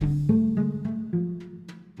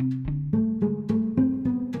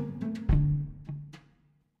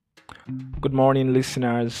Good morning,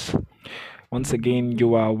 listeners. Once again,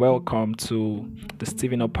 you are welcome to the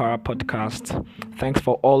Stephen Opara podcast. Thanks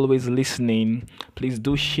for always listening. Please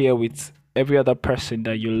do share with every other person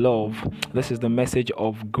that you love. This is the message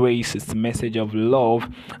of grace, it's the message of love.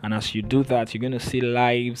 And as you do that, you're going to see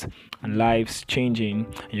lives and lives changing.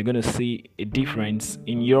 And you're going to see a difference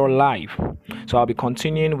in your life. So I'll be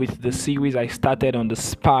continuing with the series I started on the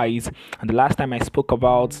spies. And the last time I spoke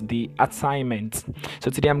about the assignment. So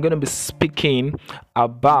today I'm going to be speaking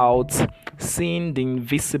about seeing the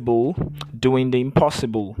invisible, doing the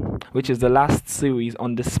impossible, which is the last series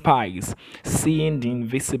on the spies. Seeing the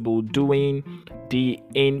invisible, doing the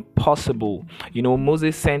impossible.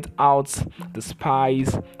 Moses sent out the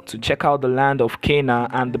spies to check out the land of Canaan,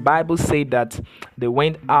 and the Bible said that they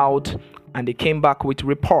went out and they came back with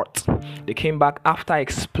report. They came back after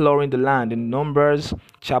exploring the land. In Numbers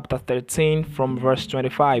chapter 13 from verse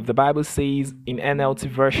 25, the Bible says in NLT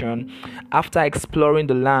version, after exploring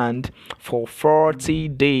the land for 40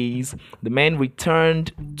 days, the men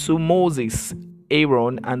returned to Moses,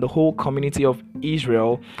 Aaron, and the whole community of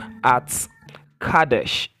Israel at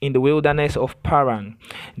Kadesh in the wilderness of Paran.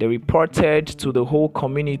 They reported to the whole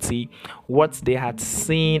community what they had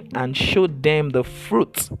seen and showed them the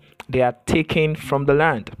fruit they had taken from the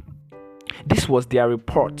land. This was their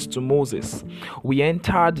report to Moses. We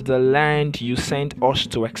entered the land you sent us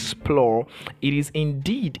to explore. It is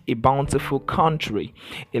indeed a bountiful country,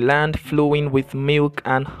 a land flowing with milk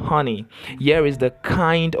and honey. Here is the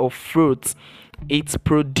kind of fruit it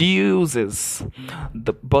produces,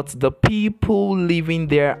 but the people living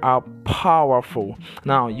there are powerful.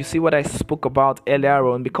 Now, you see what I spoke about earlier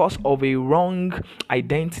on. Because of a wrong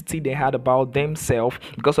identity they had about themselves,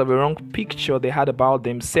 because of a wrong picture they had about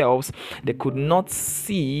themselves, they could not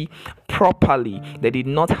see properly. They did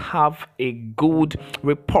not have a good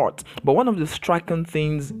report. But one of the striking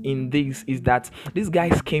things in this is that these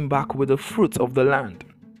guys came back with the fruits of the land.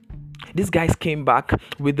 These guys came back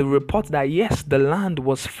with the report that yes, the land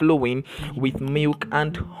was flowing with milk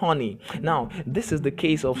and honey. Now, this is the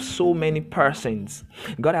case of so many persons.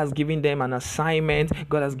 God has given them an assignment.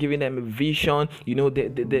 God has given them a vision.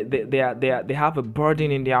 They have a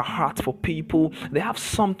burden in their heart for people. They have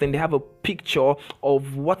something. They have a picture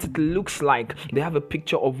of what it looks like. They have a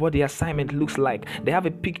picture of what the assignment looks like. They have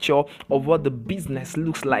a picture of what the business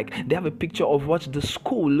looks like. They have a picture of what the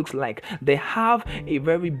school looks like. They have a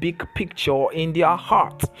very big picture in their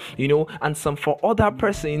heart, and some for other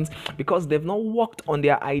persons, because they've not worked on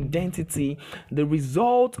their identity, the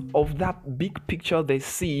result of that big picture they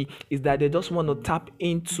see is that they just want to tap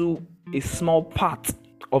into a small part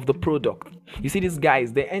of the product. You see, these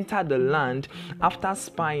guys, they entered the land after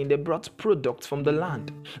spying. They brought products from the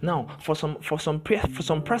land. Now, for some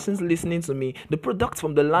persons listening to me, the product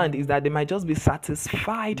from the land is that they might just be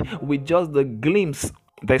satisfied with just the glimpse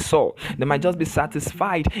they saw. They might just be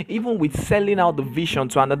satisfied even with selling out the vision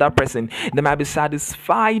to another person. They might be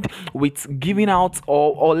satisfied with giving out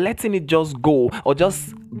or letting it just go, or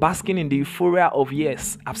just basking in the euphoria of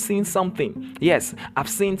yes, I've seen something. Yes, I've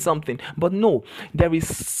seen something. But no, there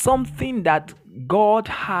is something that God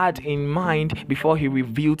had in mind before he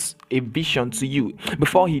revealed a vision to you,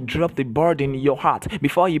 before he dropped the burden in your heart,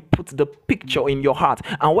 before he put the picture in your heart.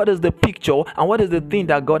 And what is the picture and what is the thing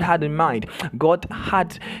that God had in mind? God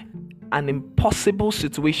had an impossible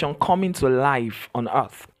situation coming to life on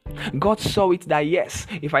earth. God saw it that yes,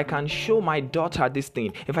 if I can show my daughter this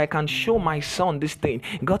thing, if I can show my son this thing,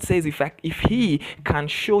 God says if he can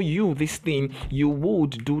show you this thing, you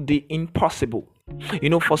would do the impossible.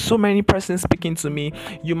 For so many persons speaking to me,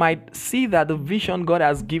 you might see that the vision God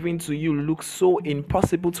has given to you looks so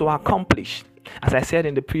impossible to accomplish. As I said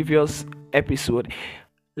in the previous episode,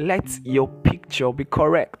 let your picture be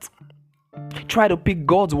correct. Try to pick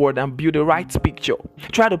God's word and build the right picture.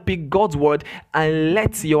 Try to pick God's word and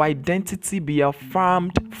let your identity be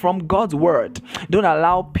affirmed from God's word. Don't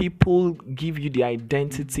allow people give you the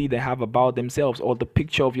identity they have about themselves or the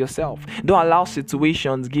picture of yourself. Don't allow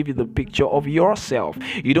situations give you the picture of yourself.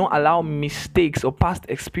 You don't allow mistakes or past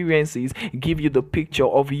experiences give you the picture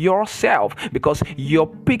of yourself, because your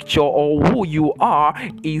picture or who you are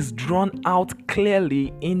is drawn out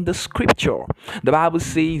clearly in the scripture. The Bible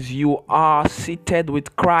says you are seated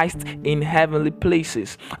with Christ in heavenly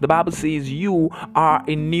places. The Bible says you are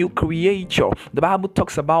a new creature. The Bible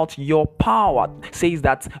talks about your power, says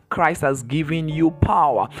that Christ has given you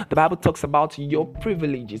power. The Bible talks about your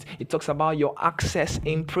privileges. It talks about your access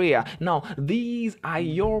in prayer. Now, these are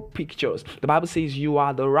your pictures. The Bible says you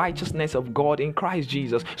are the righteousness of God in Christ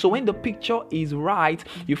Jesus. So when the picture is right,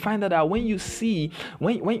 you find that when you see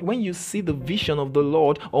the vision of the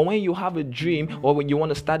Lord, or when you have a dream, or when you want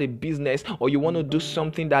to start a business, business, or you want to do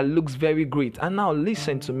something that looks very great. And now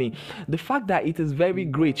listen to me. The fact that it is very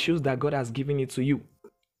great shows that God has given it to you.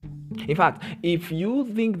 In fact, if you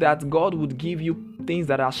think that God would give you things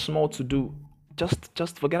that are small to do,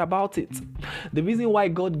 just forget about it. The reason why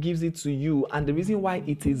God gives it to you and the reason why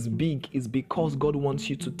it is big is because God wants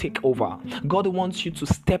you to take over. God wants you to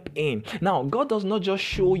step in. Now, God does not just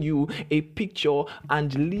show you a picture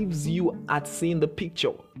and leaves you at seeing the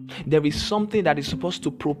picture. There is something that is supposed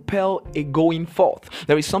to propel a going forth.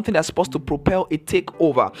 There is something that's supposed to propel a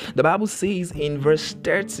takeover. The Bible says in verse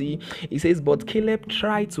 30, it says, "But Caleb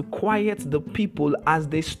tried to quiet the people as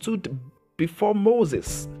they stood before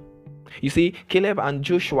Moses." You see, Caleb and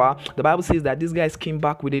Joshua, the Bible says that these guys came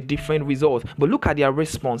back with a different result. But look at their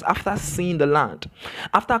response after seeing the land,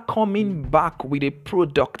 after coming back with a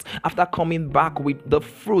product, after coming back with the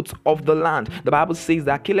fruit of the land. The Bible says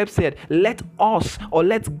that Caleb said, let's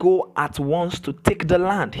go at once to take the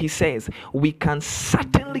land. He says, we can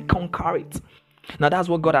certainly conquer it. Now that's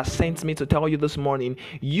what God has sent me to tell you this morning.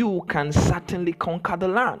 You can certainly conquer the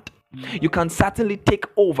land. You can certainly take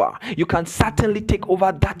over. You can certainly take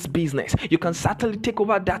over that business. You can certainly take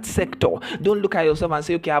over that sector. Don't look at yourself and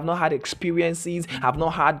say, okay, I've not had experiences. I've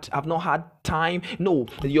not had time. No,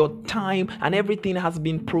 your time and everything has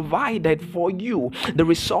been provided for you. The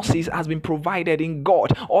resources has been provided in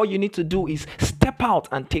God. All you need to do is step out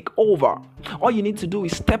and take over. All you need to do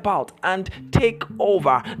is step out and take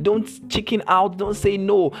over. Don't chicken out. Don't say,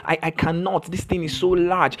 no, I cannot. This thing is so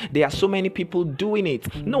large. There are so many people doing it.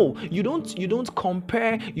 No, you don't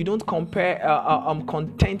compare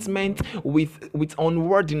contentment with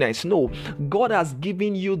unworthiness. No, God has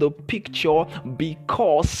given you the picture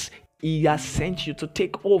because He has sent you to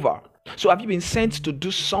take over. So have you been sent to do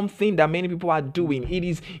something that many people are doing? It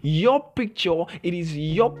is your picture. It is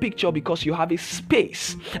your picture because you have a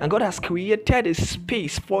space. And God has created a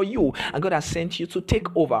space for you. And God has sent you to take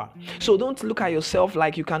over. So don't look at yourself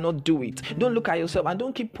like you cannot do it. Don't look at yourself and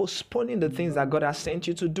don't keep postponing the things that God has sent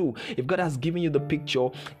you to do. If God has given you the picture,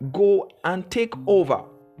 go and take over.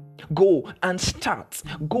 Go and start.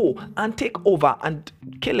 Go and take over. And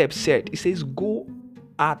Caleb said, he says, go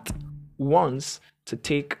at once to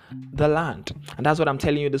take the land. And that's what I'm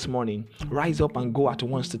telling you this morning. Rise up and go at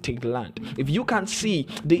once to take the land. If you can see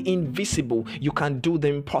the invisible, you can do the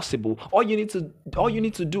impossible. All you need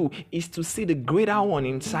to do is to see the greater one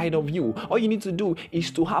inside of you. All you need to do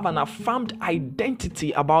is to have an affirmed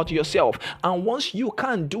identity about yourself. And once you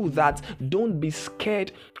can do that, don't be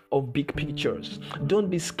scared of big pictures. Don't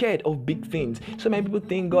be scared of big things. So many people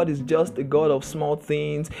think God is just a God of small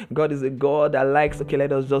things. God is a God that likes, okay,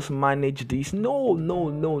 let us just manage this. No.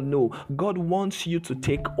 God wants you to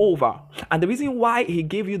take over. And the reason why He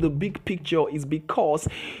gave you the big picture is because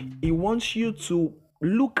He wants you to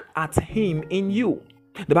look at Him in you.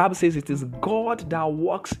 The Bible says it is God that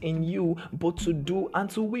works in you both to do and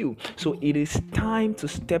to will. So it is time to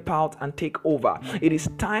step out and take over. It is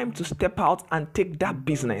time to step out and take that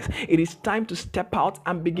business. It is time to step out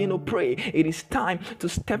and begin to pray. It is time to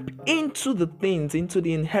step into the things, into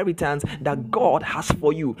the inheritance that God has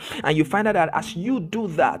for you. And you find out that as you do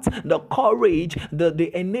that, the courage,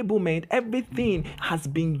 the enablement, everything has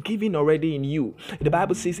been given already in you. The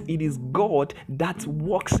Bible says it is God that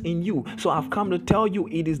works in you. So I've come to tell you,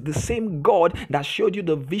 it is the same God that showed you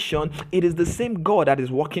the vision. It is the same God that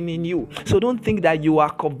is working in you. So don't think that you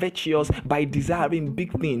are covetous by desiring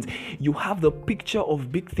big things. You have the picture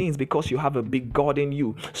of big things because you have a big God in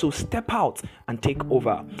you. So step out and take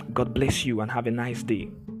over. God bless you and have a nice day.